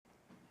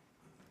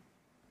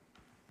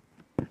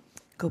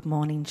Good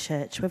morning,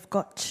 church. We've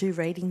got two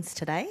readings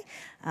today.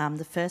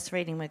 The first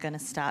reading we're going to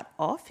start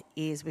off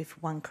is with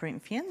 1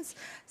 Corinthians,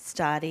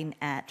 starting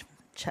at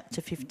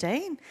chapter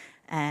 15,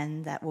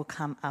 and that will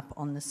come up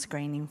on the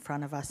screen in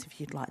front of us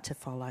if you'd like to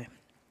follow.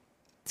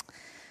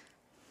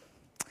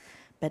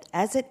 But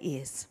as it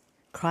is,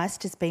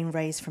 Christ has been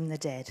raised from the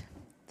dead,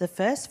 the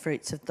first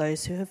fruits of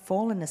those who have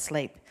fallen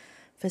asleep.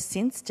 For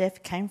since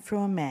death came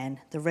through a man,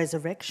 the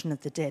resurrection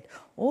of the dead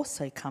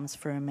also comes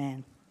through a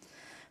man.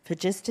 For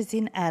just as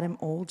in Adam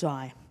all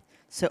die,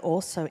 so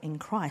also in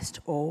Christ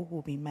all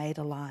will be made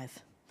alive.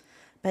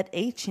 But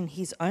each in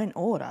his own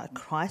order,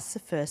 Christ the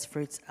first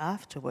fruits,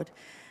 afterward,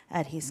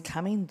 at his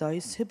coming,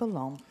 those who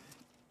belong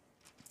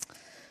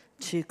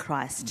to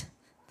Christ.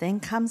 Then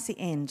comes the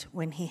end,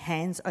 when he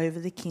hands over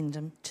the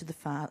kingdom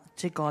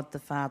to God the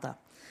Father,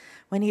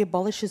 when he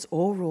abolishes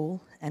all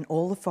rule and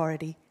all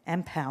authority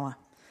and power.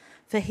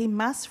 For he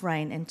must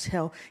reign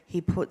until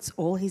he puts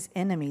all his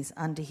enemies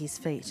under his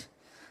feet.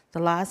 The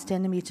last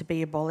enemy to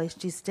be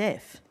abolished is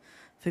death,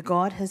 for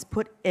God has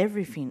put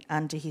everything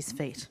under his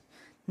feet.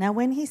 Now,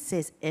 when he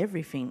says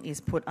everything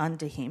is put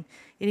under him,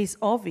 it is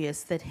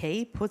obvious that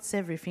he puts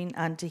everything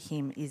under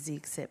him is the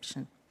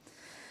exception.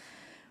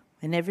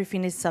 When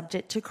everything is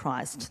subject to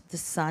Christ, the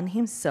Son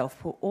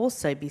himself will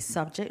also be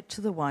subject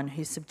to the one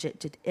who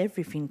subjected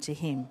everything to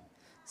him,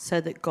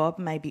 so that God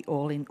may be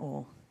all in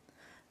all.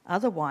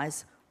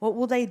 Otherwise, what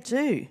will they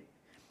do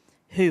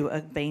who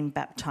are being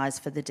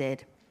baptized for the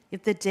dead?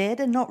 If the dead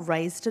are not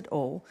raised at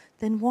all,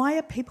 then why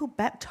are people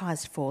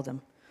baptized for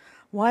them?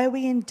 Why are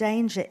we in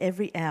danger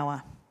every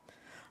hour?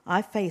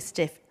 I face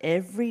death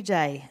every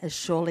day, as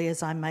surely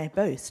as I may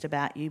boast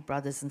about you,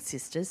 brothers and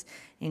sisters,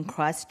 in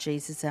Christ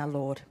Jesus our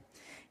Lord.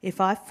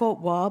 If I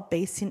fought wild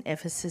beasts in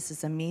Ephesus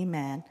as a mere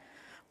man,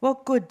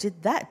 what good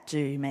did that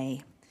do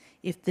me?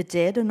 If the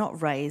dead are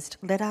not raised,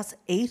 let us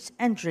eat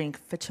and drink,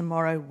 for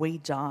tomorrow we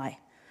die.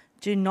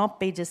 Do not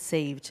be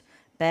deceived.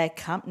 Bad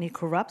company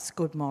corrupts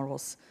good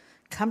morals.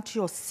 Come to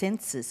your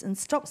senses and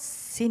stop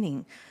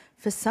sinning,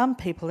 for some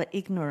people are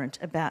ignorant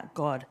about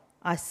God.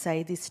 I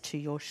say this to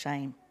your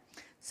shame.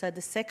 So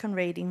the second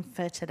reading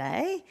for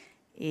today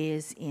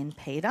is in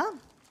Peter,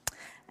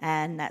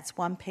 and that's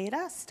 1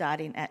 Peter,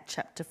 starting at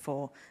chapter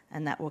 4,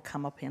 and that will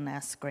come up on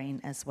our screen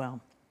as well.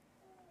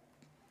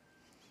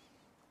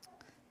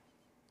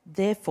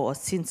 Therefore,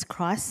 since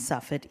Christ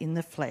suffered in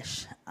the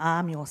flesh,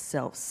 arm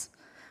yourselves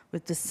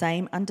with the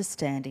same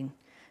understanding,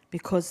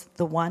 because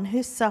the one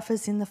who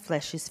suffers in the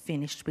flesh is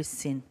finished with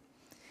sin,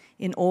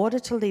 in order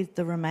to live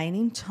the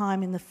remaining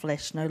time in the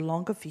flesh no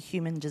longer for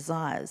human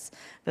desires,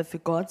 but for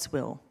God's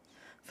will.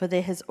 For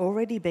there has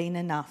already been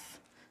enough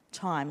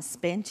time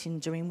spent in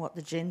doing what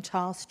the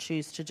Gentiles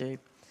choose to do.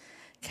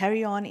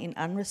 Carry on in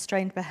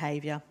unrestrained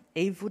behaviour,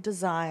 evil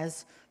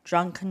desires,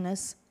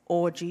 drunkenness,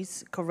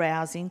 orgies,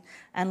 carousing,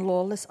 and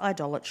lawless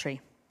idolatry.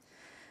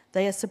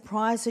 They are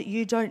surprised that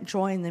you don't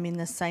join them in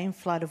the same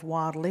flood of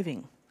wild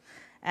living,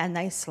 and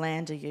they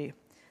slander you.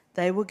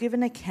 They will give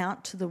an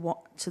account to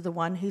the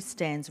one who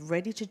stands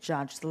ready to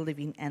judge the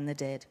living and the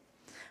dead.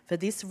 For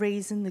this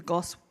reason, the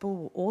gospel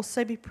will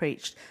also be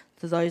preached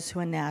to those who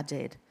are now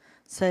dead,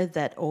 so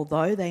that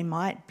although they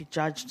might be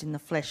judged in the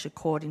flesh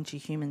according to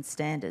human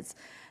standards,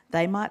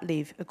 they might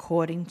live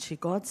according to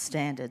God's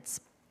standards.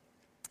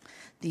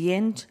 The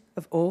end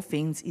of all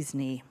things is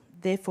near.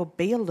 Therefore,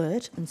 be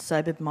alert and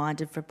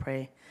sober-minded for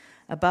prayer.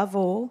 Above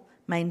all,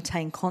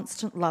 maintain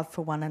constant love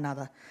for one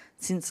another,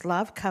 since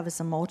love covers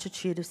a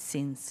multitude of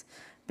sins.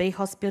 Be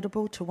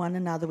hospitable to one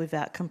another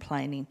without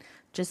complaining,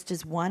 just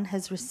as one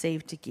has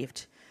received a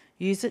gift.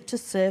 Use it to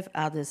serve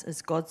others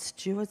as God's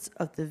stewards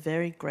of the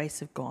very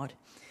grace of God.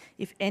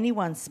 If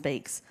anyone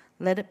speaks,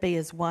 let it be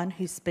as one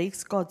who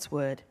speaks God's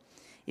word.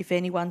 If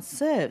anyone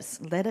serves,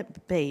 let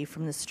it be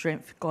from the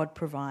strength God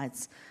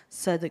provides,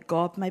 so that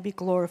God may be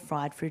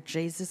glorified through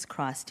Jesus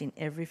Christ in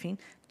everything.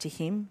 To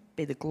him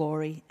be the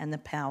glory and the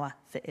power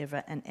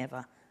forever and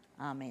ever.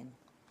 Amen.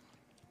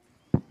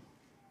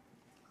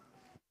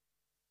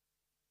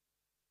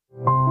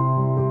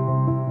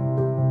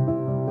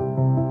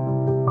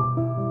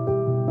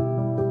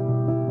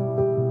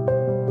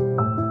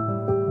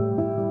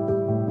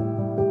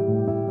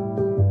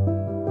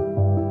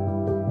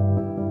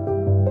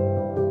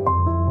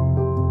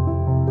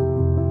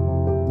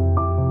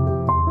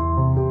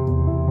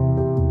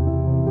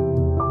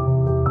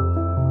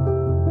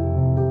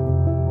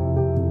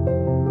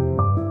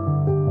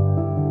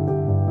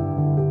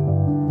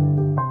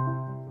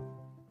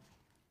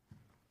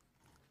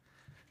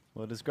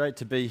 Well, it is great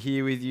to be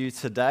here with you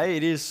today.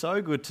 It is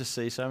so good to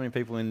see so many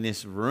people in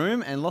this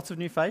room and lots of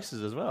new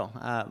faces as well.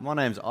 My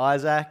name's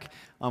Isaac.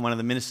 I'm one of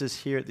the ministers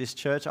here at this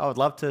church. I would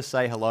love to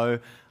say hello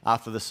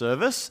after the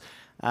service.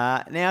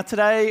 Now,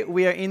 today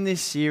we are in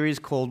this series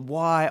called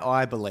Why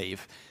I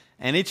Believe.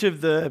 And each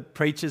of the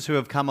preachers who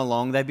have come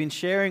along, they've been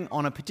sharing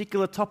on a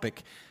particular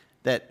topic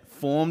that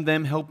formed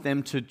them, helped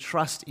them to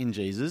trust in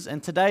Jesus.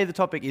 And today the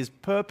topic is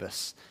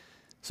purpose.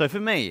 So for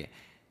me,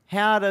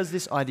 how does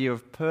this idea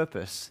of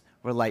purpose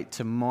relate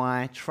to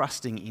my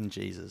trusting in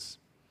Jesus?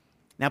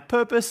 Now,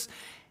 purpose,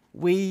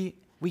 we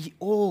we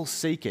all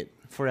seek it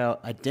for our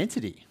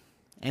identity,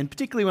 and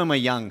particularly when we're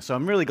young. So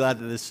I'm really glad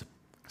that there's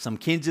some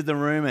kids in the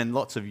room and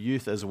lots of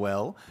youth as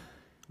well.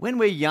 When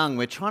we're young,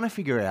 we're trying to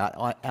figure out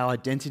our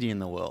identity in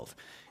the world.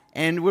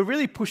 And we're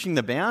really pushing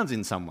the bounds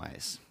in some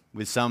ways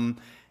with some,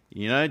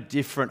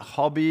 different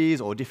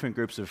hobbies or different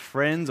groups of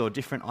friends or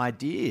different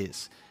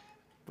ideas.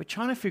 We're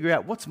trying to figure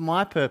out, what's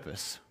my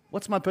purpose?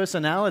 What's my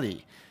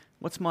personality?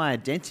 What's my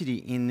identity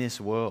in this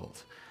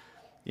world?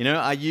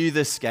 Are you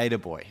the skater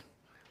boy?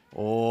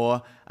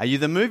 Or are you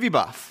the movie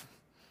buff?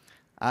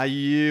 Are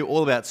you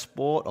all about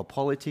sport or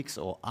politics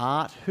or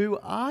art? Who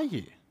are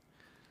you?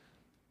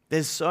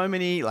 There's so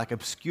many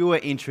obscure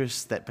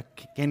interests that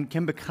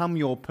can become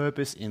your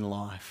purpose in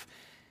life,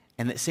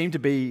 and that seem to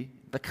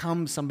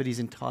become somebody's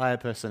entire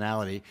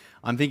personality.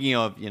 I'm thinking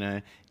of,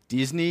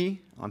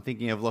 Disney. I'm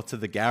thinking of lots of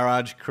the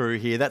Garage crew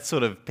here. That's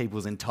sort of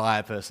people's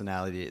entire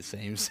personality, it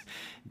seems.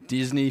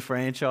 Disney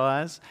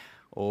franchise,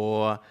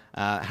 or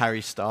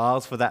Harry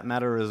Styles for that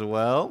matter as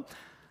well.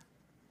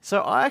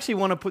 So I actually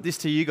want to put this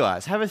to you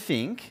guys. Have a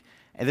think,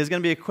 and there's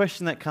going to be a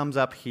question that comes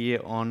up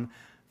here on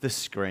the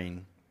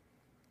screen.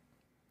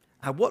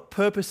 What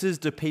purposes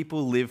do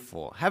people live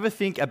for? Have a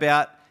think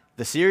about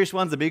the serious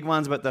ones, the big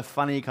ones, but the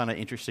funny, kind of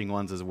interesting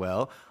ones as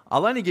well.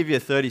 I'll only give you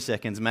 30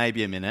 seconds,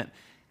 maybe a minute,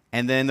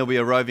 and then there'll be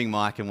a roving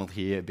mic and we'll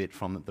hear a bit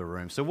from the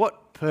room. So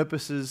what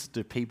purposes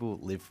do people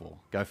live for?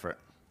 Go for it.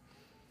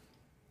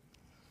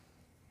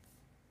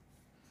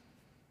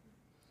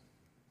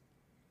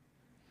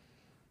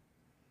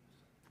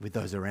 With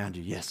those around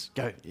you, yes.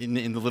 Go in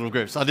the little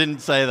groups. I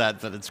didn't say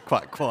that, but it's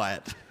quite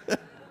quiet.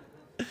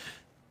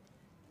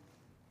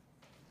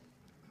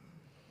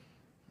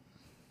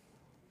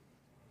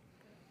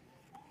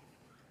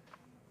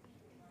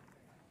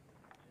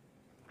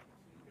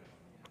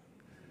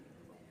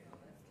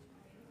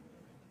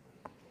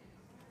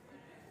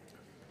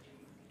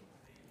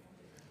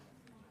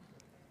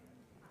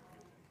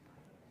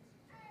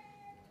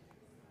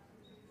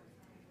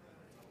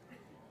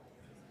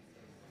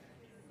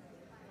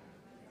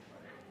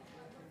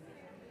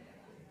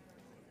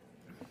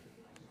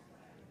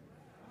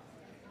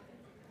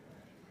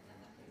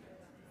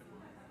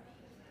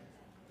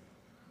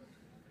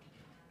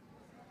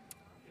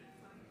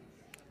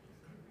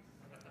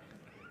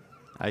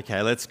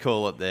 Okay, let's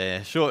call it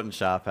there. Short and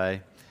sharp, eh?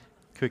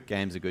 Quick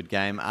game's a good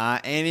game.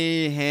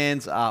 Any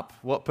hands up?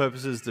 What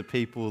purposes do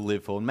people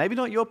live for? Maybe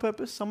not your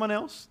purpose, someone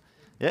else?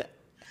 Yeah,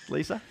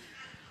 Lisa?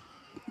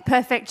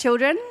 Perfect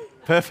children.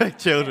 Perfect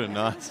children,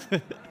 nice.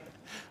 I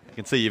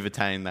can see you've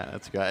attained that,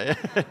 that's great.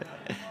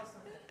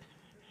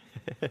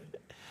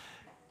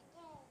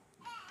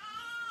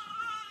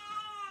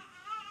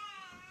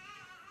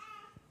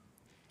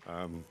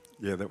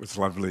 Yeah, that was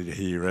lovely to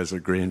hear as a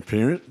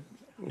grandparent.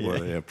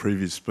 Well, our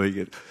previous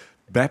speaker,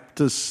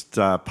 Baptist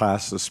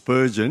Pastor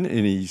Spurgeon,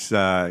 in his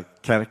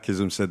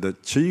catechism said the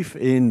chief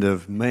end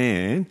of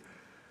man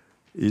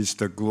is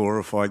to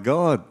glorify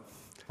God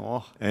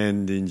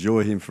and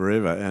enjoy him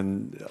forever.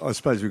 And I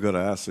suppose we've got to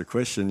ask the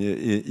question,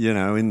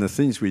 in the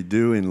things we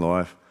do in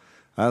life,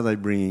 are they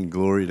bringing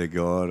glory to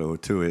God or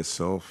to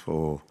ourselves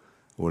or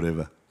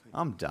whatever?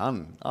 I'm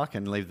done. I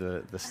can leave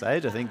the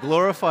stage, I think.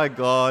 Glorify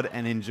God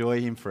and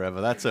enjoy him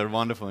forever. That's a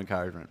wonderful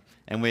encouragement.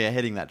 And we are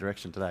heading that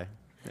direction today.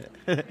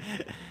 Yeah.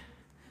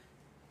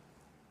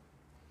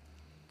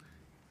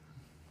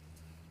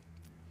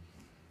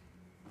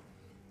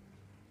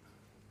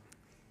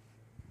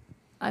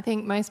 I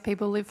think most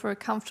people live for a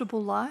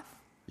comfortable life.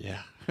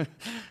 Yeah,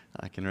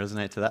 I can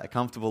resonate to that. A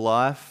comfortable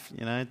life,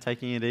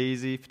 taking it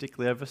easy,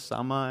 particularly over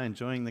summer,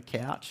 enjoying the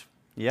couch.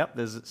 Yep,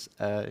 there's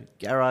a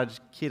garage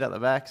kid at the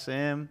back,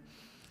 Sam.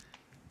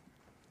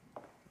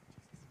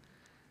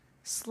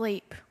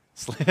 Sleep.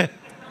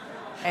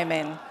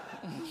 Amen.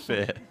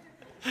 Fair.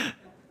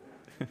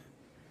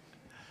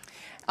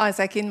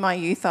 Isaac, in my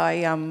youth,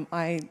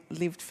 I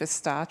lived for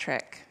Star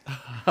Trek.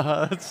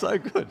 That's so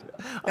good.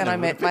 Then I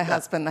met my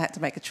husband. I had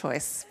to make a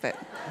choice, but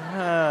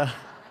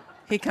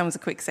here comes a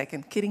quick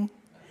second. Kidding.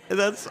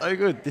 That's so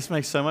good. This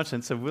makes so much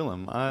sense of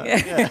Willem.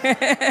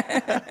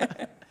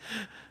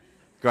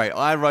 Great.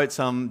 I wrote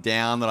some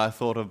down that I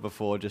thought of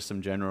before, just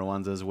some general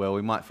ones as well.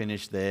 We might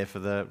finish there for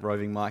the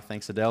roving mic.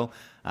 Thanks, Adele.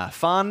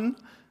 Fun,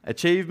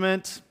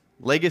 achievement,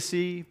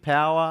 legacy,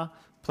 power,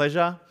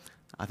 pleasure.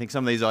 I think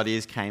some of these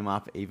ideas came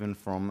up even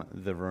from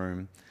the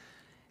room.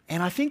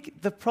 And I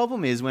think the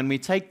problem is when we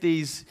take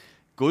these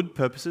good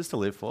purposes to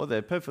live for,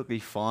 they're perfectly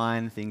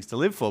fine things to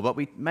live for, but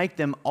we make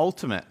them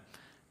ultimate.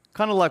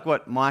 Kind of like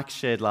what Mike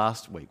shared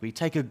last week. We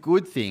take a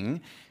good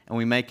thing and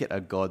we make it a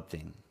God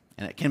thing.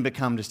 And it can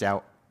become just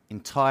our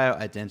entire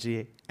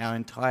identity, our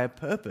entire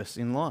purpose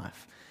in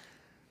life.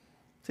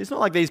 So it's not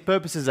like these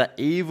purposes are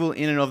evil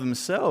in and of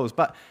themselves,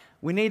 but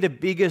we need a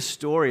bigger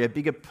story, a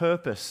bigger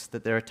purpose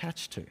that they're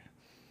attached to.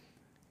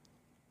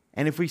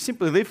 And if we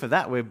simply live for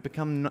that, we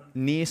become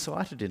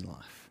nearsighted in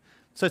life.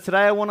 So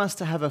today I want us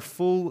to have a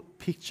full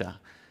picture,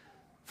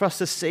 for us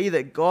to see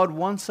that God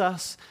wants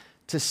us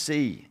to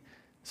see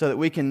so that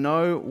we can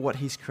know what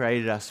he's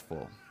created us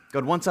for.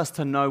 God wants us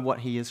to know what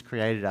he has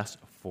created us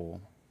for.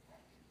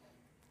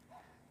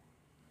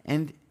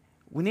 And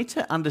we need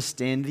to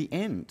understand the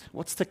end,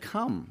 what's to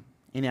come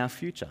in our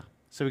future,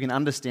 so we can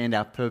understand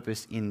our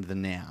purpose in the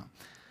now.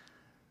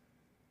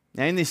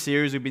 Now, in this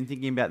series, we've been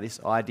thinking about this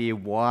idea,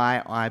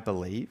 why I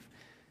believe.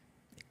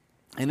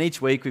 And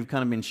each week, we've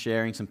kind of been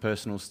sharing some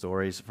personal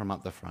stories from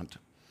up the front.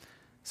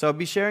 So I'll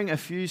be sharing a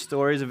few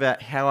stories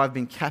about how I've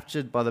been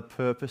captured by the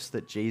purpose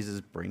that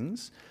Jesus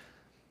brings.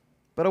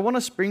 But I want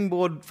to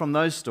springboard from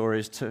those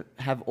stories to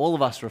have all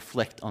of us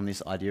reflect on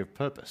this idea of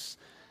purpose.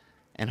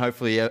 And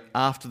hopefully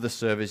after the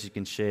service, you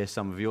can share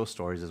some of your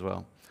stories as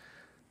well.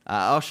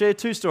 I'll share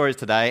 2 stories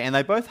today, and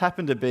they both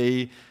happen to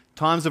be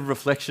times of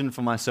reflection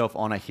for myself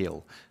on a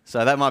hill.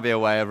 So that might be a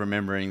way of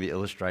remembering the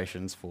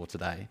illustrations for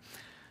today.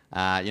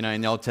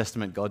 In the Old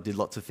Testament, God did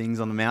lots of things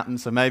on the mountain,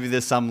 so maybe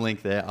there's some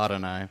link there, I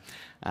don't know.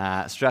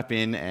 Strap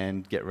in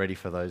and get ready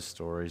for those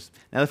stories.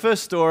 Now, the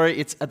first story,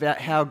 it's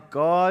about how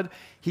God,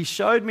 He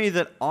showed me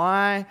that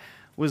I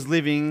was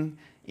living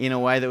in a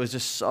way that was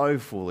just so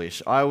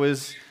foolish. I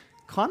was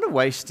kind of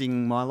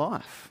wasting my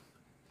life.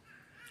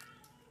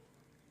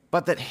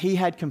 But that He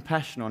had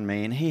compassion on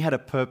me and He had a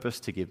purpose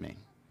to give me.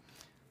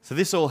 So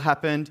this all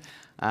happened.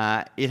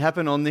 It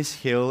happened on this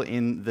hill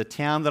in the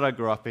town that I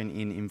grew up in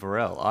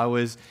Inverell. I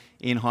was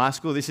in high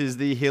school. This is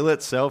the hill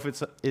itself.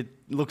 It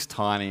looks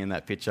tiny in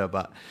that picture,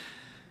 but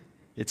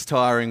it's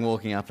tiring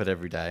walking up it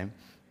every day.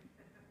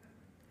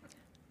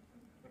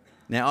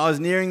 Now, I was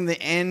nearing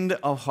the end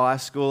of high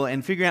school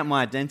and figuring out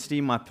my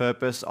identity, my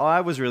purpose.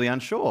 I was really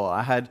unsure.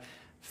 I had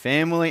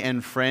family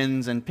and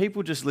friends and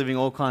people just living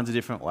all kinds of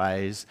different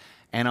ways,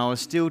 and I was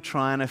still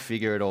trying to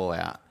figure it all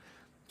out.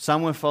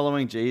 Some were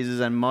following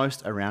Jesus and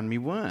most around me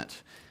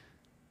weren't.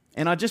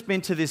 And I'd just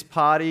been to this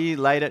party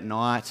late at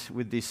night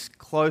with this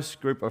close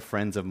group of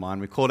friends of mine.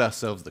 We called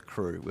ourselves the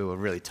crew. We were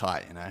really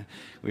tight,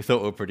 We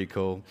thought we were pretty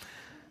cool.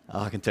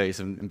 I can tell you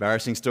some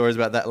embarrassing stories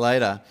about that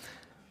later.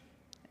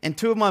 And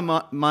 2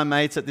 of my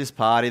mates at this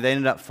party, they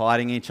ended up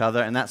fighting each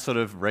other, and that sort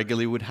of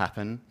regularly would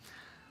happen.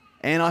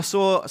 And I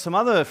saw some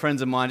other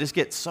friends of mine just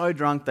get so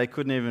drunk they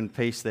couldn't even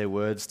piece their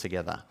words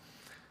together.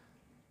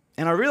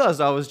 And I realised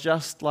I was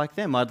just like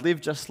them. I'd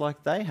lived just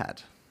like they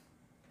had.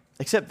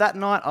 Except that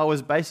night I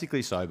was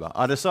basically sober.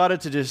 I decided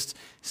to just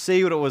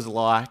see what it was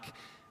like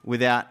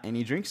without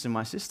any drinks in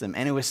my system.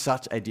 And it was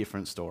such a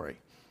different story.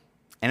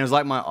 And it was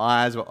like my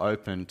eyes were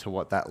open to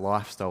what that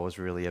lifestyle was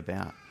really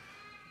about.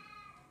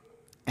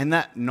 And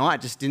that night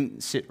just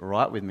didn't sit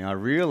right with me. I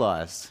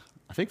realised,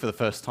 I think for the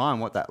first time,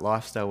 what that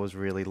lifestyle was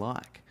really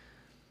like.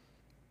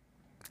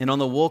 And on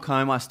the walk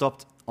home, I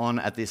stopped on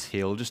at this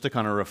hill just to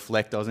kind of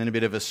reflect. I was in a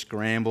bit of a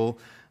scramble,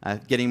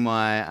 getting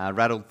my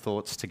rattled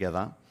thoughts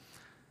together.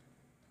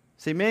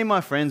 See, me and my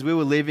friends, we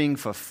were living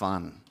for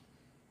fun.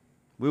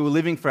 We were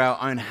living for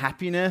our own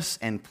happiness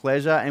and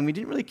pleasure, and we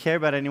didn't really care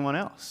about anyone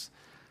else.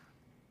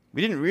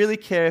 We didn't really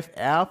care if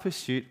our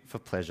pursuit for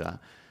pleasure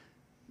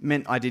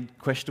meant I did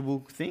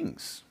questionable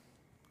things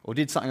or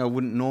did something I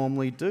wouldn't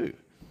normally do.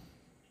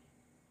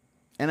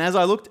 And as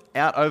I looked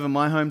out over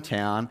my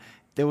hometown,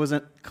 there was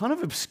a kind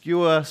of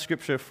obscure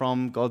scripture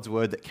from God's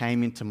word that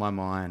came into my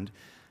mind.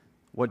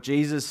 What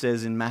Jesus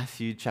says in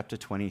Matthew chapter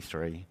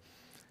 23.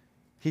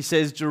 He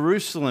says,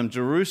 "Jerusalem,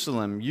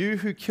 Jerusalem, you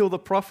who kill the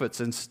prophets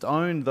and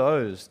stone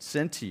those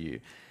sent to you,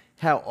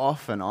 how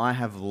often I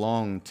have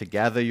longed to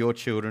gather your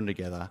children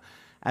together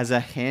as a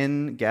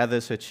hen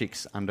gathers her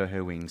chicks under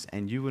her wings,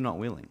 and you were not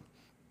willing."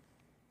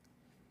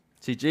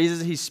 See,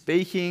 Jesus, he's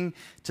speaking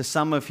to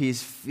some of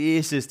his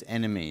fiercest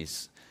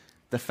enemies,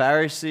 the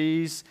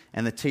Pharisees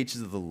and the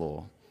teachers of the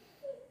law.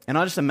 And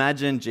I just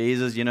imagine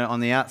Jesus, on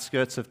the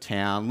outskirts of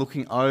town,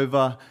 looking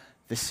over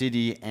the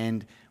city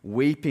and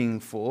weeping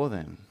for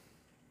them.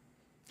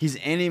 His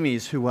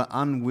enemies who were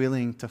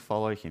unwilling to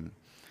follow him.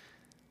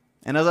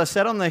 And as I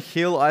sat on the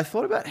hill, I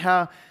thought about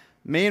how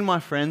me and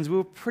my friends, we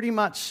were pretty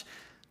much,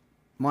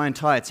 my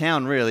entire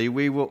town really,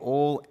 we were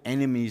all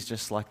enemies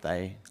just like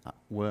they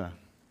were.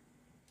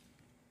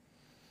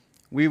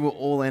 We were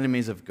all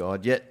enemies of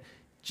God, yet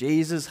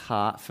Jesus'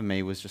 heart for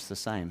me was just the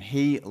same.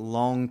 He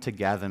longed to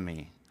gather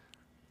me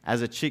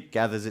as a chick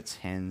gathers its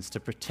hens to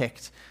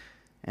protect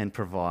and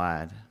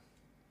provide.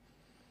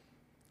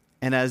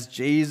 And as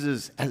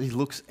Jesus, as he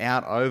looks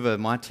out over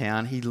my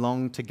town, he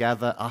longed to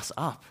gather us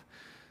up.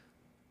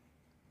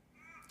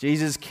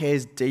 Jesus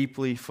cares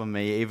deeply for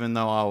me, even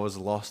though I was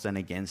lost and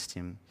against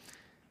him.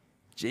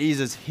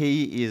 Jesus,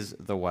 he is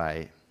the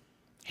way.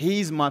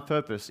 He's my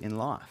purpose in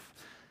life.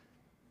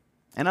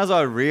 And as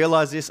I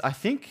realised this, I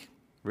think,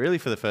 really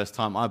for the first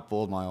time, I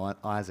bawled my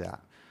eyes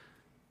out.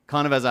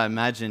 Kind of as I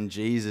imagined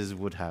Jesus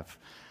would have,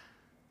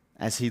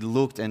 as he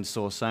looked and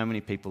saw so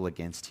many people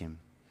against him.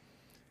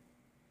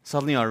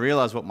 Suddenly I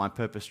realised what my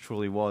purpose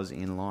truly was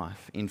in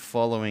life, in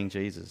following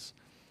Jesus.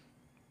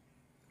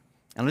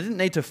 And I didn't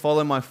need to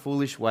follow my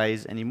foolish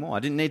ways anymore. I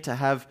didn't need to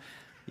have,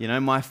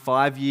 my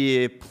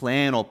 5-year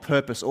plan or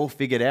purpose all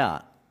figured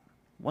out.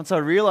 Once I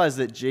realised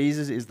that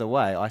Jesus is the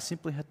way, I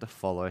simply had to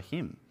follow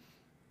him.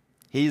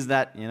 He's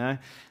that,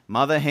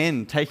 mother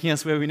hen taking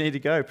us where we need to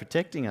go,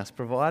 protecting us,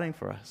 providing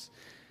for us.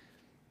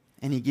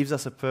 And he gives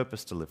us a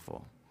purpose to live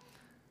for.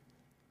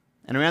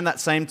 And around that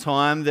same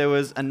time, there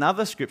was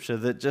another scripture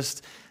that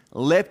just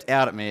leapt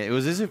out at me. It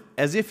was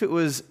as if it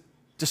was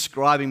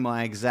describing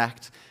my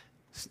exact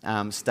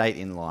state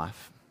in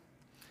life.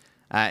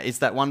 It's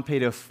that 1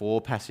 Peter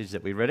 4 passage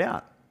that we read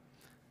out.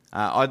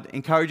 I'd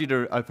encourage you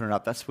to open it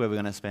up. That's where we're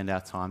going to spend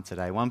our time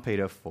today. 1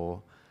 Peter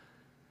 4.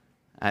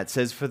 It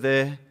says, "For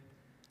there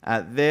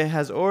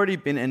has already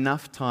been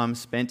enough time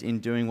spent in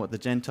doing what the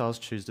Gentiles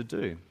choose to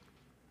do,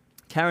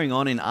 carrying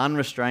on in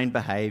unrestrained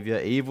behaviour,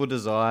 evil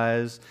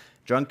desires,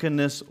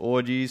 drunkenness,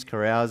 orgies,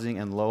 carousing,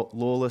 and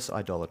lawless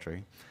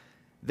idolatry.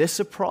 They're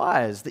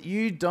surprised that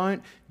you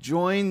don't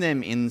join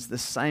them in the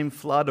same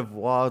flood of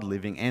wild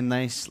living, and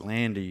they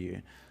slander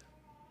you.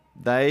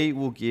 They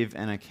will give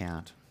an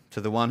account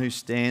to the one who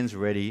stands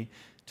ready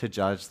to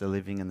judge the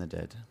living and the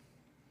dead."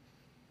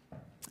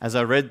 As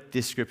I read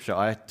this scripture,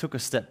 I took a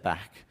step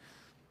back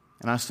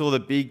and I saw the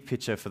big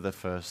picture for the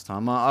first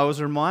time. I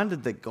was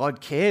reminded that God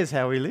cares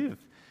how we live,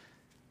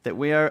 that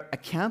we are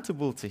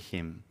accountable to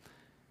Him,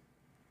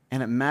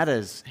 and it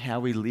matters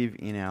how we live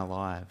in our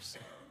lives.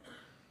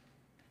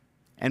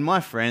 And my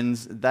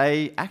friends,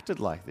 they acted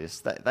like this.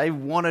 They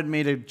wanted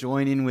me to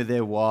join in with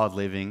their wild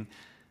living.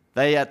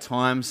 They at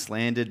times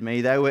slandered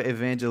me. They were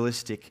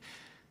evangelistic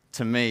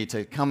to me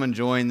to come and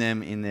join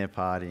them in their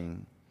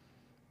partying.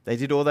 They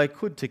did all they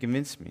could to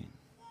convince me.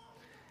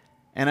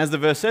 And as the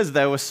verse says,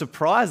 they were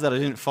surprised that I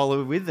didn't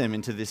follow with them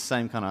into this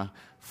same kind of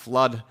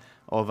flood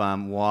of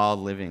wild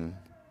living.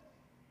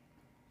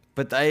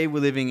 But they were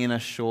living in a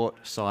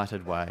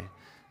short-sighted way.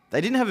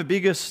 They didn't have a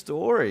bigger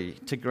story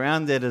to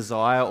ground their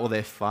desire or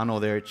their fun or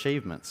their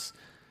achievements.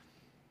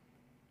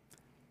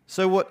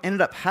 So what ended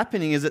up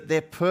happening is that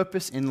their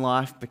purpose in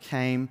life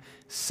became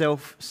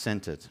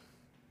self-centered.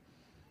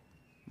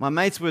 My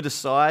mates were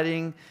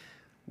deciding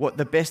what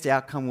the best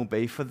outcome will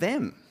be for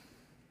them.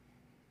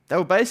 They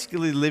were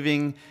basically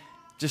living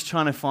just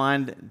trying to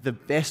find the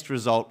best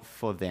result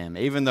for them,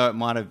 even though it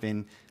might have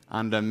been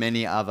under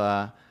many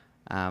other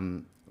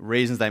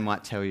reasons they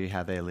might tell you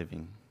how they're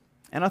living.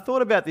 And I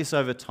thought about this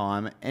over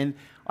time, and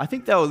I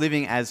think they were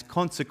living as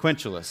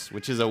consequentialists,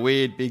 which is a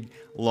weird, big,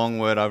 long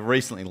word I've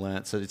recently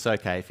learnt, so it's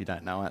okay if you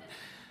don't know it.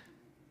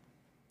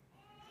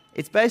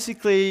 It's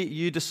basically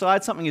you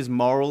decide something is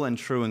moral and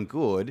true and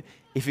good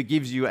if it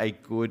gives you a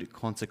good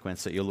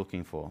consequence that you're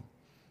looking for.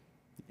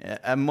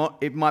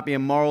 It might be a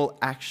moral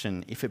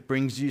action if it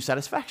brings you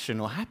satisfaction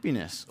or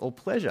happiness or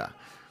pleasure.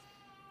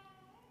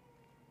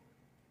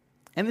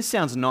 And this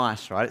sounds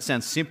nice, right? It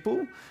sounds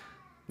simple,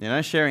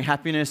 sharing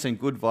happiness and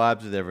good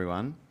vibes with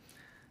everyone.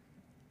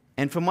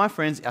 And for my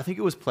friends, I think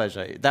it was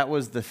pleasure. That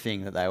was the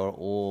thing that they were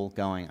all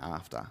going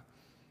after.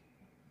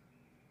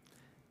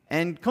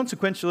 And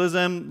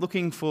consequentialism,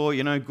 looking for,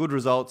 good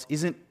results,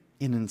 isn't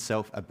in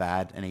itself a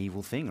bad and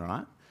evil thing,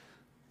 right?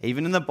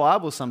 Even in the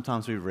Bible,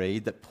 sometimes we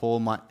read that Paul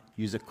might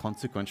use a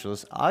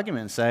consequentialist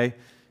argument and say,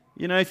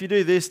 if you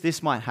do this,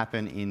 this might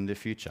happen in the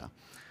future.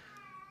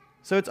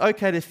 So it's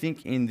okay to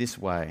think in this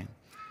way.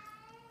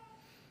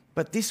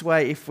 But this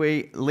way, if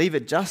we leave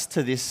it just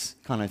to this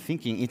kind of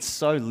thinking, it's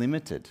so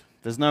limited.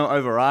 There's no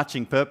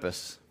overarching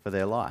purpose for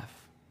their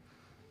life.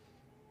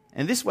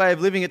 And this way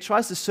of living, it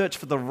tries to search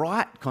for the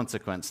right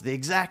consequence, the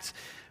exact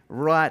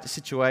right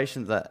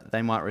situation that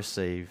they might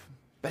receive.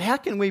 But how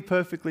can we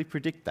perfectly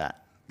predict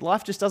that?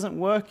 Life just doesn't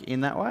work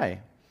in that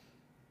way.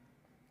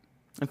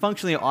 And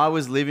functionally, I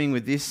was living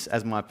with this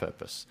as my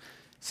purpose,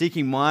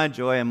 seeking my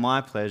joy and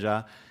my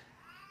pleasure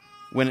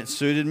when it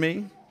suited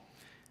me.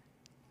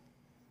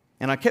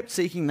 And I kept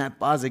seeking that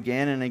buzz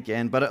again and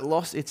again, but it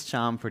lost its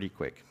charm pretty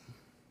quick.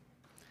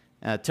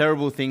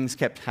 Terrible things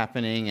kept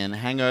happening, and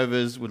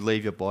hangovers would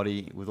leave your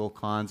body with all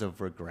kinds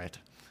of regret.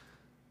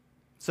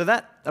 So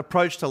that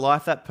approach to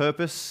life, that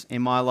purpose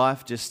in my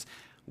life just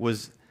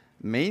was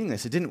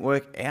meaningless. It didn't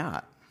work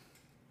out.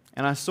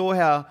 And I saw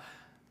how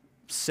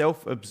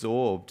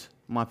self-absorbed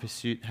my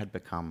pursuit had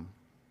become,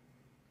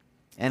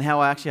 and how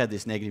I actually had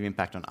this negative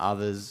impact on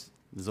others.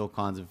 There's all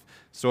kinds of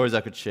stories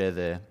I could share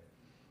there.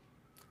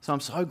 So I'm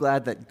so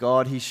glad that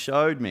God, He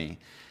showed me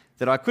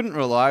that I couldn't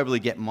reliably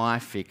get my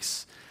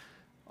fix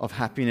of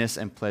happiness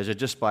and pleasure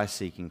just by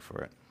seeking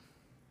for it.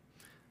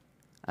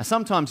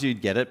 Sometimes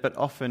you'd get it, but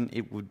often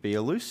it would be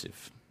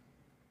elusive.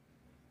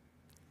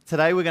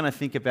 Today we're going to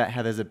think about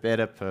how there's a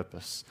better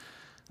purpose,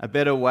 a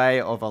better way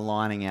of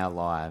aligning our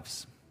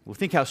lives. We'll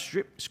think how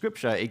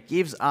Scripture, it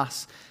gives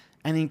us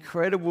an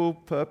incredible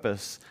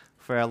purpose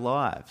for our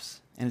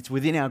lives, and it's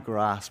within our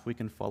grasp. We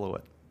can follow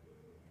it.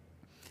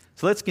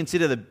 So let's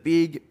consider the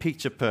big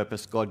picture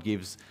purpose God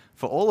gives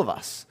for all of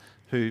us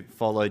who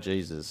follow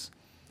Jesus.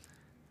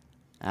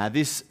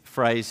 This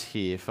phrase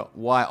here, for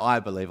why I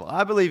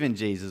believe in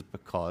Jesus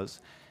because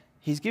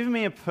He's given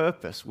me a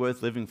purpose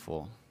worth living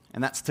for,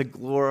 and that's to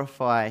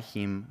glorify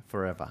Him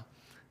forever.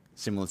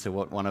 Similar to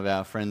what one of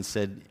our friends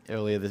said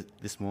earlier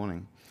this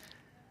morning.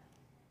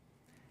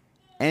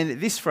 And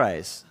this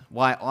phrase,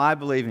 why I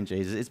believe in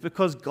Jesus, it's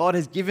because God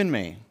has given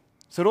me.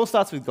 So it all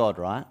starts with God,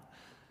 right?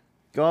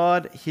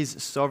 God, His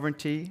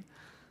sovereignty.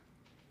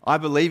 I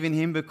believe in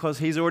Him because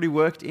He's already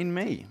worked in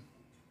me.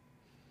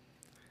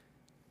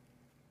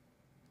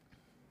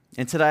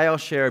 And today I'll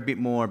share a bit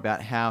more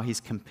about how he's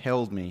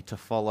compelled me to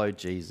follow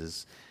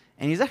Jesus.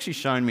 And he's actually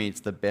shown me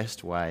it's the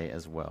best way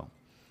as well.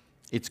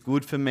 It's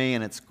good for me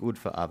and it's good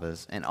for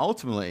others. And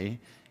ultimately,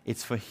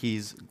 it's for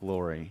his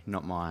glory,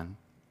 not mine.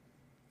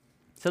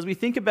 So as we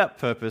think about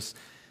purpose,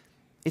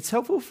 it's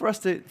helpful for us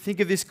to think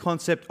of this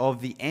concept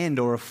of the end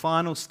or a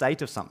final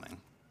state of something.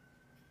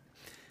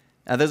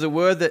 Now, there's a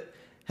word that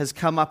has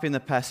come up in the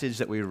passage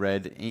that we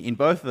read, in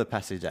both of the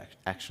passages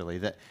actually,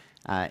 that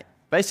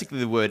basically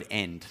the word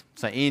end.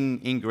 So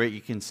in Greek,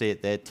 you can see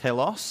it there,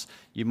 telos.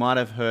 You might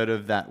have heard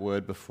of that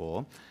word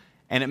before.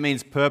 And it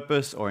means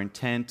purpose or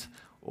intent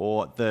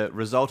or the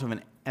result of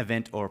an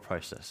event or a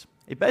process.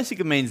 It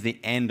basically means the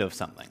end of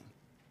something.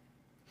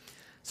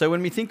 So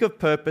when we think of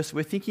purpose,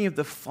 we're thinking of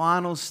the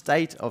final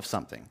state of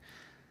something.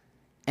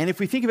 And if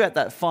we think about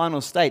that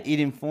final state, it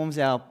informs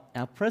our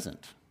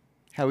present,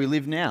 how we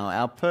live now,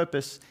 our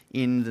purpose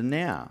in the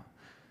now.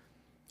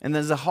 And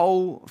there's a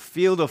whole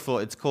field of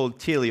thought, it's called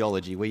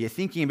teleology, where you're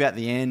thinking about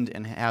the end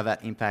and how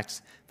that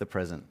impacts the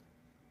present.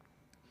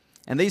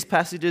 And these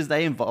passages,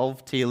 they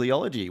involve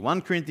teleology.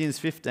 1 Corinthians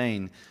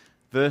 15,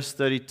 verse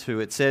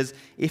 32, it says,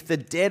 if the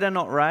dead are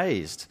not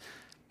raised.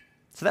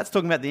 So that's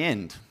talking about the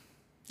end.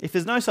 If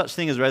there's no such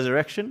thing as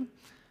resurrection,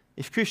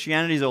 if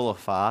Christianity is all a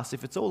farce,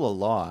 if it's all a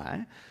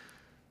lie,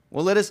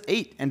 well, let us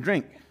eat and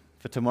drink,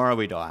 for tomorrow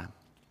we die.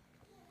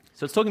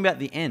 So it's talking about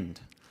the end.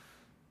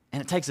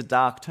 And it takes a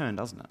dark turn,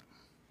 doesn't it?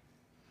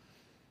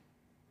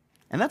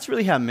 And that's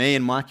really how me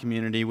and my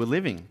community were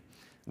living.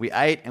 We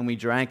ate and we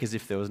drank as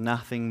if there was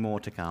nothing more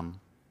to come.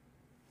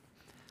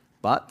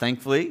 But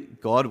thankfully,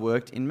 God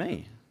worked in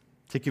me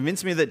to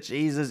convince me that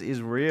Jesus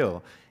is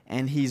real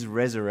and he's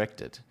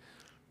resurrected.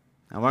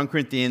 Now, 1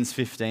 Corinthians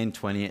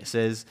 15:20, it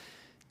says,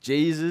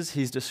 Jesus,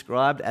 he's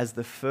described as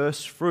the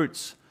first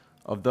fruits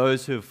of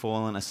those who have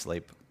fallen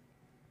asleep.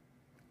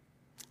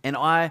 And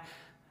I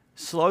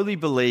slowly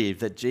believed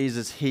that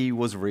Jesus, he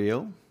was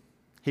real,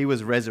 he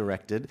was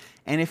resurrected,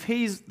 and if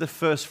he's the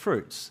first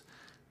fruits,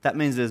 that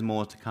means there's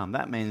more to come.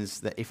 That means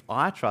that if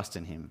I trust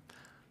in him,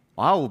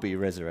 I will be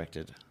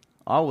resurrected.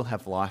 I will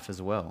have life as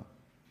well.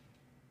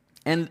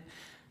 And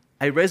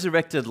a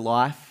resurrected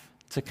life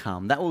to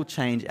come, that will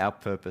change our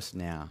purpose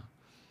now.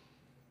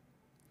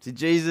 See,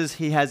 Jesus,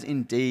 he has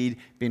indeed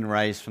been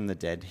raised from the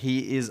dead.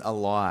 He is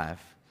alive.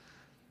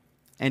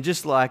 And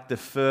just like the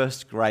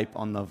first grape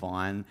on the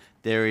vine,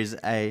 there is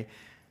a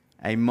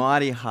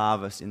mighty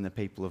harvest in the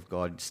people of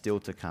God still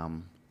to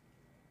come.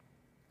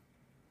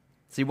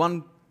 See,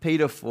 1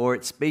 Peter 4,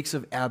 it speaks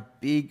of our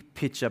big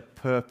picture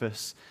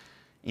purpose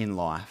in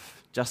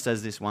life, just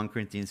as this 1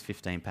 Corinthians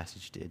 15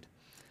 passage did.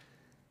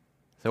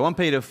 So 1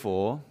 Peter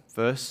 4,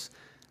 verse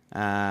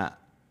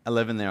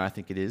 11 there, I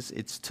think it is,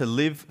 it's to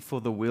live for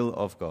the will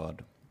of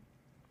God.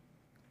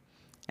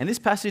 And this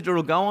passage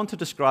will go on to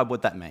describe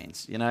what that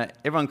means. You know,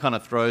 everyone kind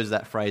of throws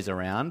that phrase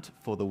around,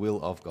 for the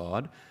will of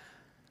God,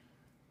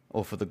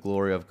 or for the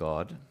glory of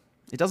God.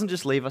 It doesn't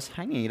just leave us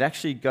hanging. It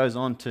actually goes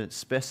on to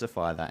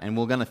specify that, and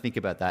we're going to think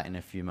about that in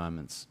a few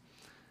moments.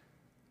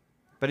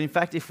 But in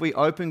fact, if we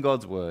open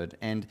God's word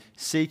and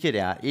seek it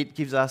out, it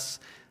gives us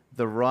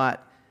the right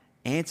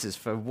answers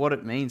for what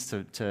it means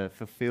to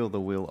fulfill the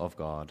will of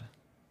God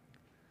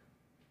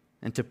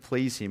and to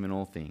please him in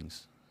all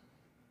things.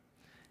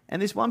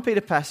 And this 1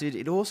 Peter passage,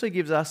 it also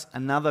gives us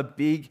another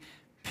big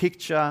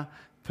picture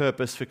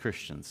purpose for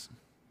Christians.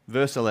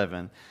 Verse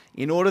 11,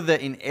 in order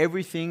that in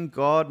everything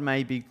God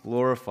may be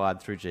glorified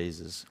through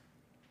Jesus.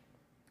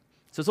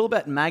 So it's all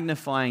about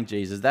magnifying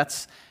Jesus.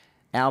 That's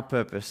our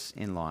purpose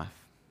in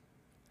life.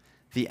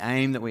 The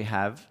aim that we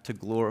have to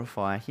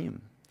glorify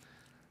him.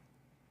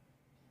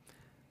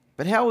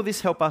 But how will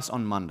this help us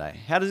on Monday?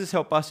 How does this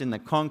help us in the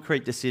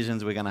concrete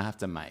decisions we're going to have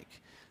to make?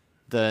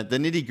 The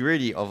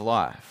nitty-gritty of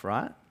life,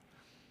 right?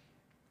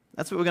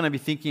 That's what we're going to be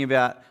thinking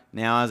about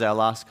now as our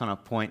last kind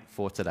of point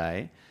for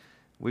today.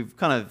 We've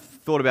kind of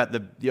thought about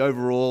the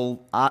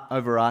overall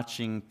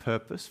overarching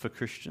purpose for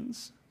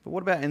Christians. But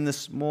what about in the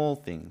small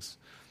things?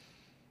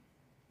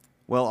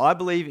 Well, I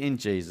believe in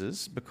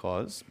Jesus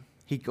because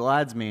he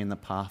guides me in the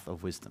path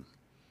of wisdom.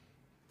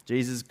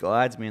 Jesus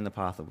guides me in the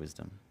path of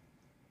wisdom.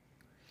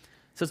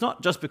 So it's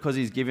not just because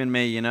he's given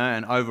me,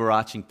 an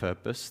overarching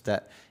purpose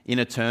that in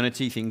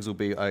eternity things will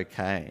be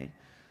okay.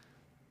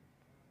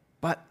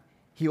 But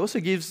he also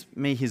gives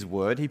me his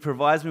word. He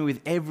provides me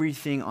with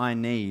everything I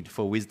need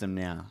for wisdom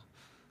now,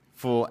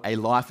 for a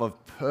life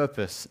of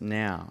purpose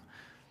now.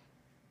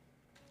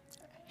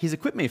 He's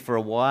equipped me for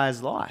a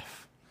wise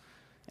life.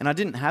 And I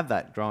didn't have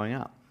that growing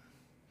up.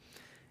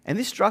 And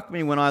this struck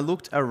me when I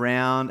looked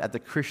around at the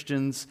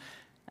Christians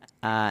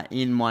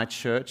in my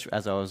church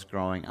as I was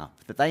growing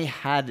up, that they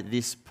had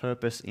this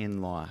purpose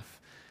in life.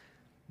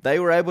 They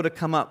were able to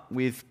come up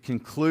with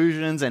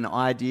conclusions and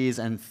ideas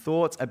and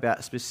thoughts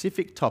about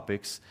specific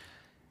topics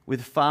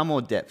with far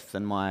more depth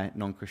than my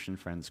non-Christian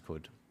friends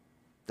could.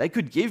 They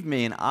could give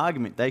me an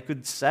argument. They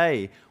could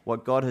say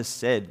what God has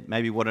said,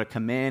 maybe what a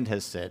command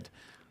has said,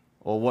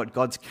 or what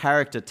God's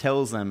character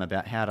tells them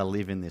about how to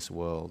live in this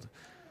world.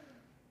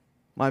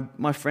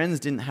 My friends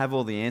didn't have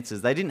all the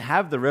answers. They didn't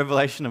have the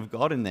revelation of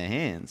God in their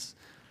hands.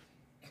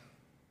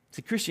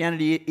 To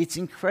Christianity, it's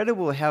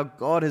incredible how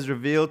God has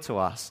revealed to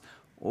us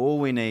all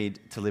we need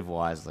to live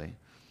wisely.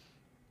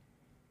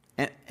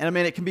 And I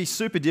mean, it can be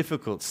super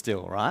difficult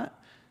still, right?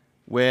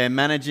 We're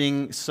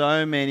managing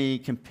so many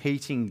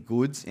competing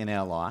goods in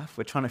our life.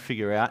 We're trying to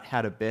figure out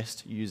how to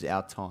best use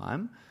our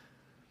time.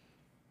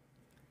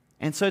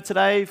 And so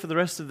today, for the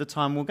rest of the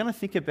time, we're going to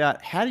think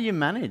about how do you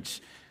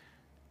manage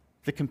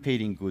the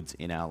competing goods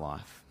in our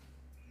life.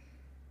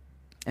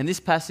 And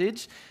this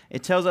passage,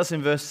 it tells us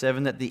in verse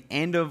 7 that the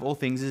end of all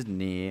things is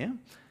near.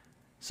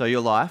 So your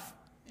life,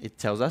 it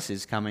tells us,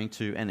 is coming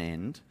to an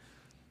end.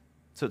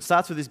 So it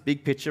starts with this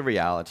big picture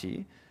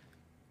reality,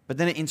 but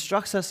then it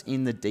instructs us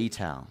in the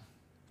detail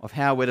of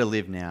how we're to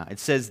live now. It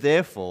says,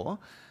 therefore,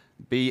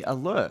 be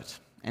alert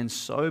and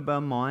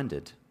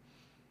sober-minded.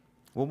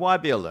 Well, why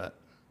be alert?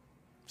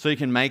 So you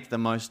can make the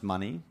most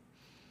money,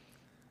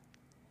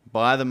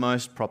 buy the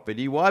most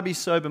property. Why be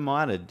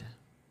sober-minded?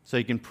 So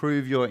you can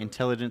prove your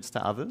intelligence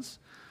to others?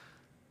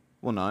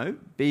 Well, no.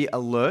 Be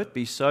alert,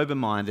 be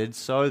sober-minded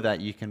so that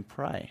you can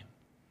pray.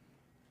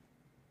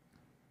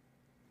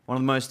 One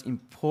of the most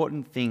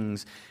important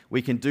things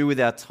we can do with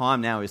our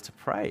time now is to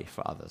pray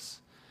for others.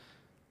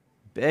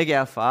 Beg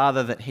our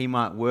Father that He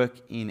might work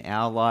in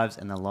our lives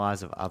and the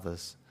lives of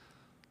others.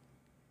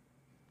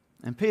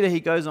 And Peter, he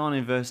goes on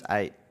in verse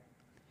 8.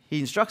 He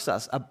instructs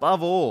us,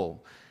 above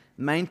all,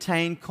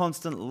 maintain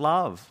constant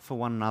love for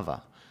one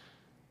another,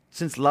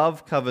 since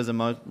love covers a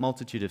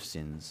multitude of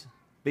sins.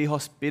 Be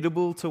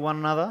hospitable to one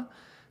another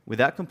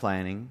without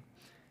complaining.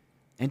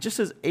 And just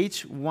as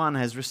each one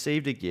has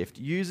received a gift,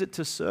 use it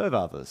to serve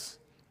others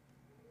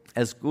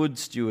as good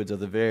stewards of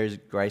the various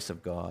grace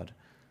of God.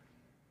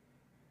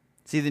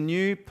 See, the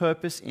new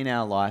purpose in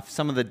our life,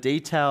 some of the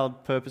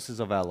detailed purposes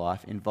of our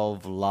life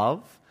involve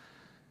love.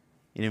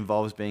 It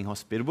involves being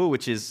hospitable,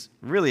 which is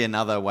really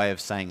another way of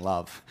saying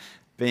love.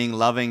 Being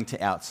loving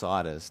to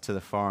outsiders, to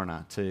the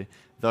foreigner, to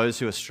those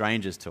who are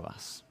strangers to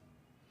us.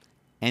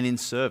 And in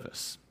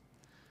service.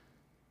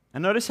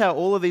 And notice how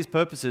all of these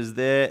purposes,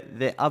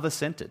 they're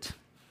other-centered.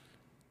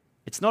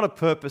 It's not a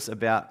purpose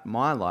about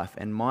my life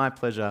and my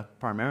pleasure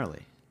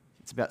primarily.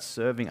 It's about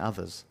serving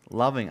others,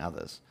 loving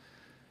others.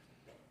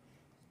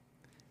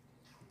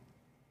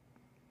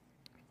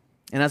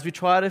 And as we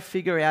try to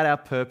figure out our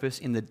purpose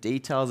in the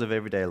details of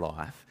everyday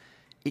life,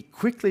 it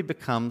quickly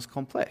becomes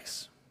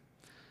complex.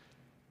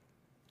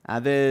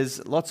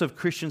 There's lots of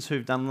Christians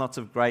who've done lots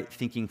of great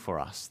thinking for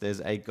us. There's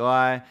a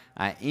guy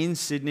in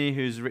Sydney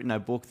who's written a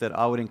book that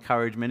I would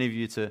encourage many of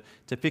you to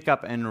pick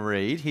up and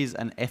read. He's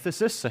an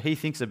ethicist, so he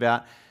thinks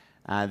about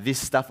this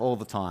stuff all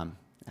the time.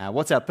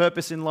 What's our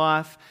purpose in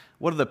life?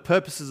 What are the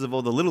purposes of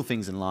all the little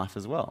things in life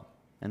as well?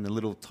 And the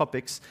little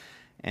topics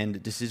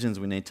and decisions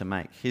we need to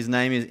make. His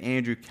name is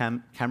Andrew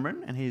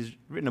Cameron, and he's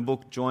written a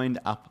book, Joined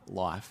Up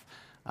Life.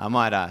 I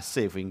might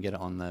see if we can get it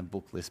on the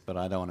book list, but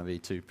I don't want to be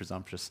too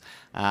presumptuous.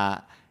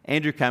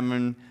 Andrew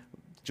Cameron,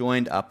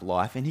 Joined Up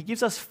Life, and he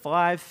gives us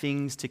 5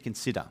 things to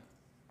consider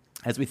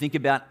as we think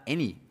about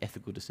any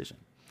ethical decision,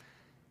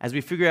 as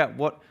we figure out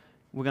what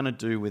we're going to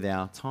do with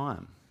our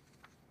time.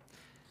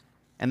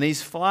 And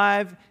these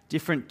 5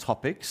 different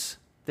topics,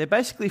 they're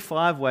basically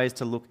 5 ways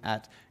to look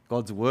at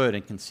God's word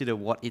and consider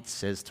what it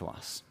says to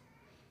us.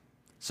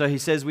 So he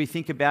says we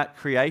think about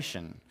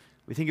creation,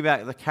 we think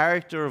about the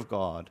character of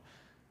God,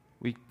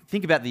 we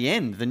think about the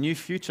end, the new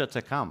future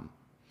to come.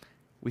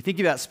 We think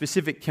about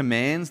specific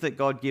commands that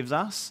God gives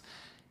us,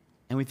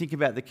 and we think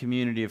about the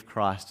community of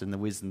Christ and the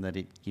wisdom that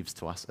it gives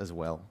to us as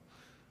well.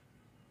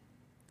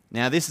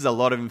 Now, this is a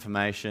lot of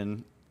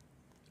information.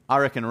 I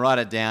reckon write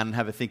it down and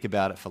have a think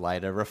about it for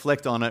later.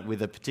 Reflect on it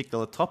with a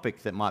particular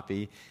topic that might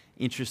be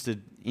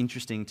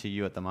interesting to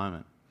you at the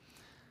moment.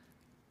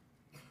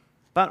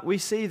 But we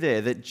see there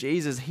that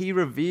Jesus, he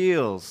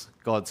reveals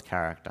God's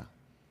character.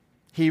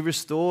 He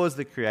restores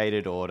the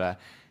created order.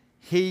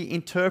 He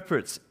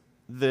interprets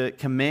the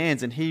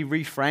commands and he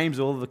reframes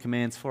all of the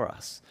commands for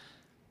us.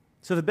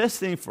 So the best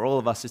thing for all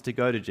of us is to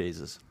go to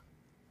Jesus.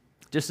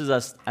 Just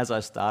as I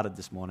started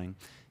this morning,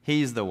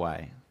 he's the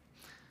way.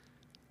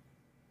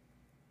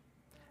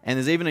 And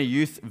there's even a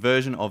youth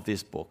version of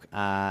this book.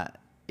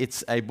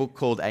 It's a book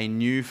called A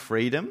New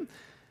Freedom,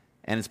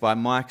 and it's by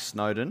Mike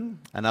Snowden,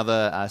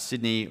 another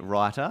Sydney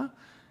writer.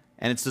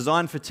 And it's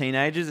designed for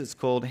teenagers. It's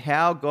called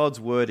How God's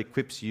Word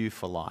Equips You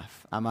for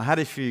Life. I had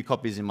a few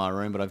copies in my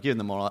room, but I've given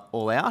them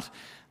all out.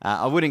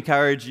 I would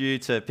encourage you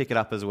to pick it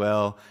up as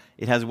well.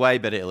 It has way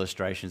better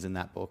illustrations in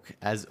that book,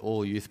 as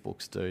all youth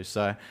books do.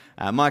 So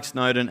Mike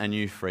Snowden, A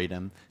New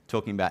Freedom,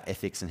 talking about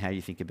ethics and how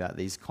you think about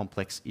these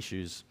complex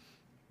issues.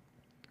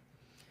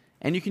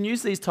 And you can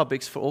use these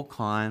topics for all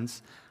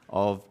kinds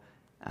of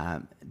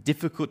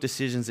difficult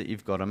decisions that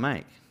you've got to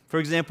make. For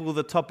example,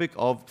 the topic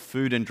of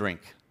food and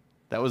drink.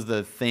 That was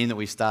the theme that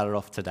we started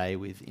off today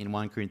with in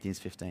 1 Corinthians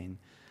 15.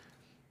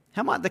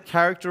 How might the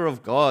character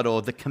of God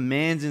or the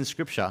commands in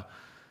Scripture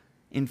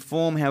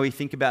inform how we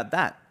think about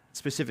that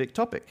specific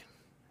topic?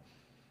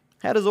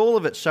 How does all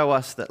of it show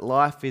us that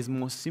life is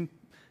more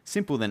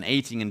simple than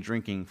eating and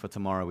drinking, for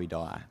tomorrow we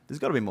die. There's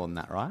got to be more than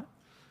that, right?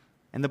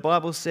 And the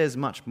Bible says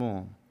much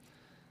more.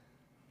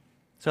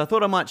 So I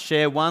thought I might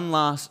share one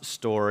last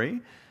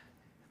story,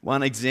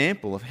 one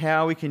example of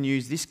how we can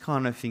use this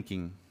kind of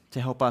thinking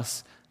to help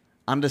us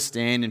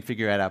understand and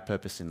figure out our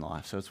purpose in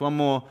life. So it's one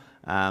more,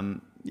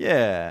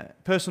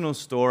 personal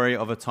story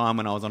of a time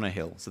when I was on a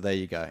hill. So there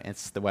you go.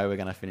 It's the way we're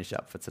going to finish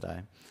up for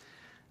today.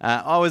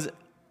 I was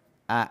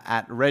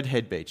at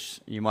Redhead Beach.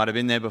 You might have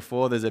been there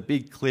before. There's a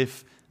big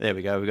cliff. There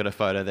we go. We've got a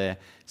photo there.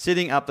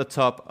 Sitting up the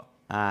top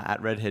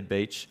at Redhead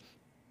Beach.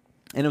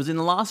 And it was in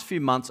the last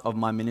few months of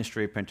my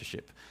ministry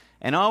apprenticeship.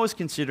 And I was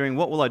considering,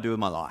 what will I do with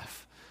my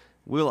life?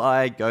 Will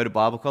I go to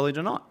Bible college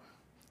or not?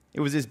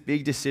 It was this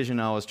big decision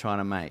I was trying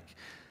to make.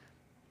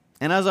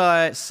 And as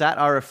I sat,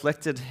 I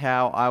reflected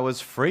how I was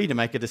free to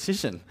make a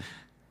decision.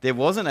 There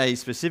wasn't a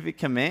specific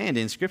command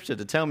in Scripture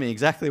to tell me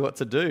exactly what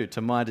to do,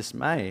 to my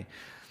dismay.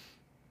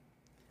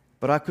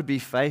 But I could be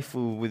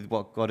faithful with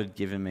what God had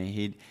given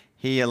me.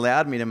 He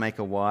allowed me to make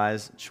a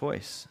wise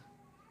choice.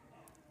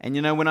 And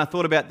you know, when I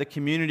thought about the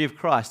community of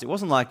Christ, it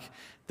wasn't like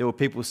there were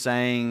people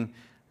saying,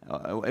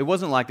 it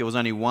wasn't like there was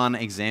only one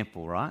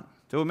example, right?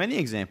 There were many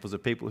examples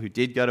of people who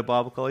did go to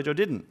Bible college or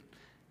didn't,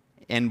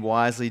 and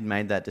wisely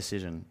made that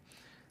decision.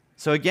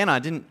 So again, I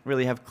didn't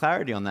really have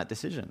clarity on that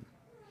decision.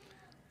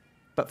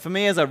 But for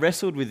me, as I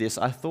wrestled with this,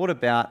 I thought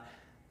about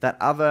that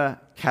other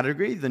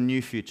category, the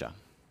new future.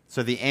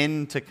 So the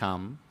end to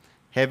come,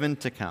 heaven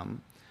to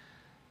come.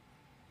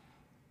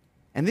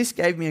 And this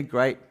gave me a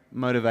great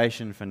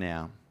motivation for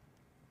now.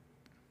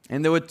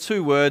 And there were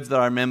two words that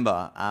I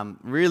remember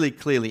really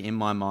clearly in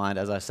my mind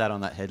as I sat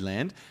on that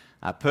headland,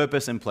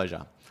 purpose and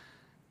pleasure.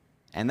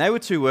 And they were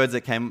two words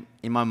that came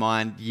in my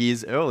mind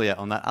years earlier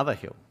on that other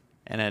hill.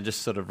 And I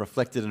just sort of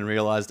reflected and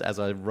realised as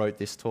I wrote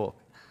this talk.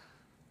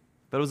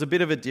 But it was a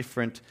bit of a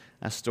different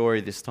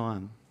story this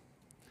time.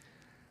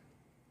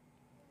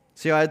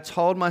 See, I had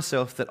told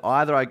myself that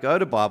either I go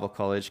to Bible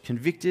college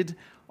convicted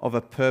of a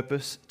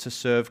purpose to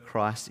serve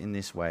Christ in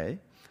this way,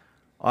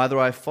 either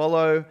I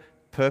follow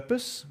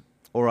purpose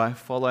or I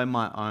follow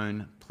my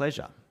own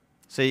pleasure.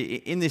 See,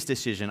 in this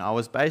decision, I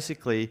was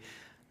basically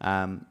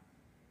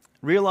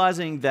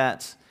realising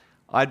that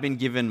I'd been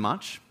given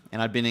much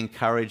and I'd been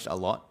encouraged a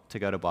lot to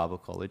go to Bible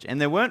college,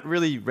 and there weren't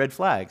really red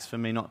flags for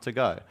me not to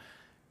go.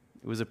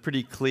 It was a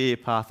pretty clear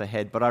path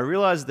ahead, but I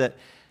realised that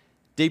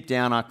deep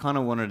down I kind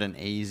of wanted an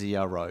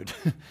easier road.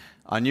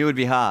 I knew it would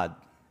be hard,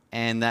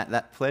 and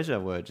that pleasure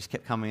word just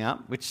kept coming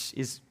up, which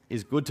is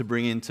good to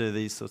bring into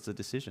these sorts of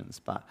decisions.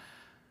 But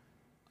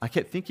I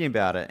kept thinking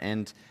about it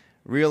and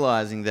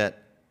realising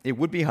that it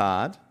would be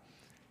hard,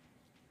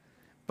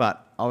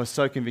 but I was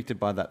so convicted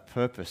by that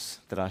purpose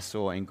that I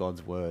saw in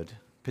God's word,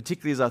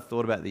 particularly as I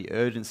thought about the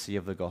urgency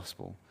of the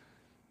gospel.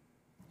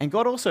 And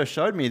God also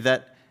showed me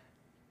that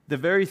the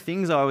very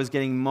things I was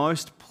getting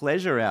most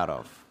pleasure out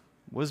of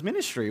was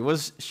ministry,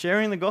 was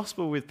sharing the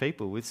gospel with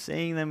people, with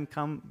seeing them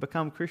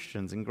become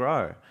Christians and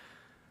grow.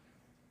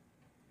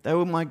 They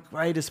were my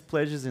greatest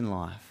pleasures in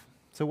life.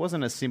 So it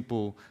wasn't a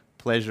simple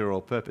pleasure or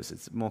purpose.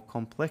 It's more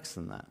complex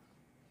than that.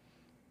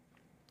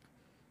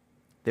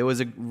 There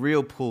was a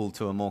real pull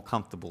to a more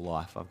comfortable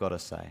life, I've got to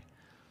say.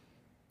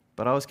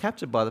 But I was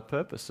captured by the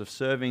purpose of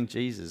serving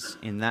Jesus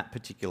in that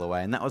particular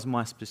way, and that was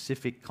my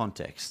specific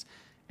context.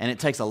 And it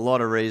takes a lot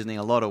of reasoning,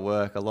 a lot of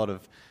work, a lot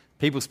of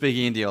people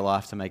speaking into your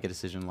life to make a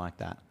decision like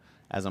that,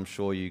 as I'm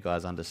sure you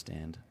guys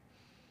understand.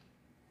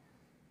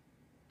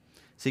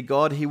 See,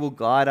 God, He will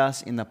guide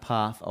us in the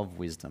path of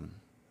wisdom.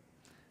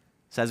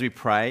 So as we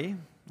pray,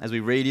 as we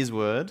read His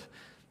word,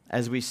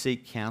 as we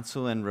seek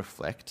counsel and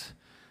reflect,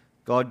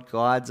 God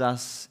guides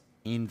us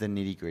in the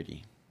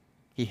nitty-gritty.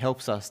 He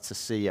helps us to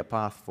see a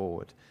path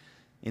forward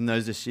in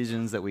those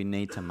decisions that we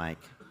need to make.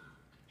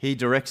 He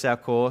directs our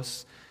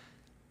course,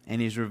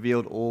 and He's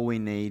revealed all we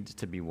need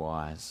to be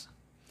wise.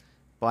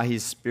 By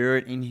His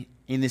Spirit in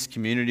this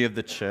community of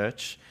the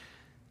church.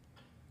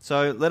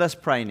 So let us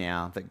pray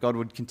now that God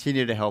would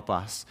continue to help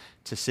us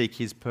to seek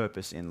His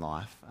purpose in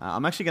life.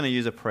 I'm actually going to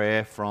use a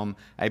prayer from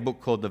a book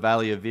called The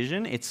Valley of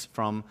Vision. It's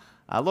from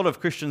a lot of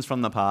Christians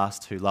from the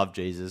past who love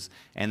Jesus,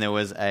 and there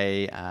was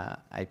a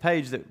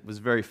page that was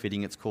very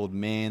fitting. It's called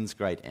Man's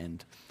Great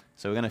End.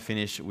 So we're going to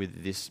finish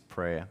with this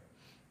prayer.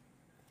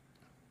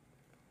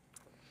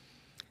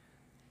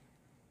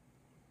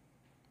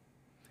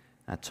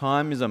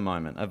 Time is a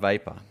moment, a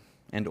vapour,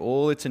 and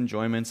all its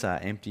enjoyments are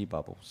empty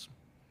bubbles,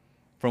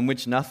 from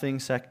which nothing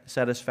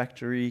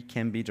satisfactory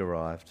can be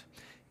derived.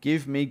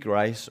 Give me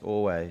grace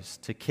always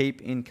to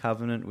keep in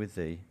covenant with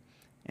Thee,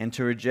 and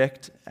to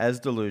reject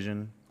as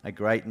delusion a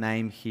great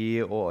name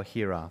here or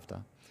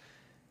hereafter.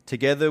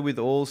 Together with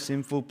all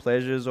sinful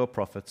pleasures or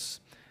profits,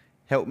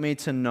 help me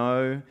to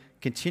know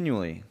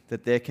continually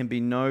that there can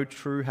be no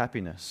true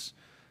happiness,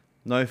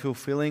 no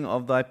fulfilling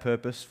of Thy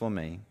purpose for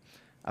me,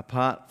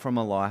 apart from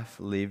a life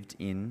lived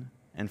in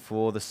and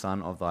for the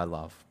Son of Thy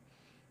love.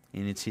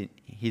 In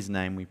His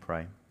name we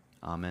pray.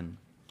 Amen.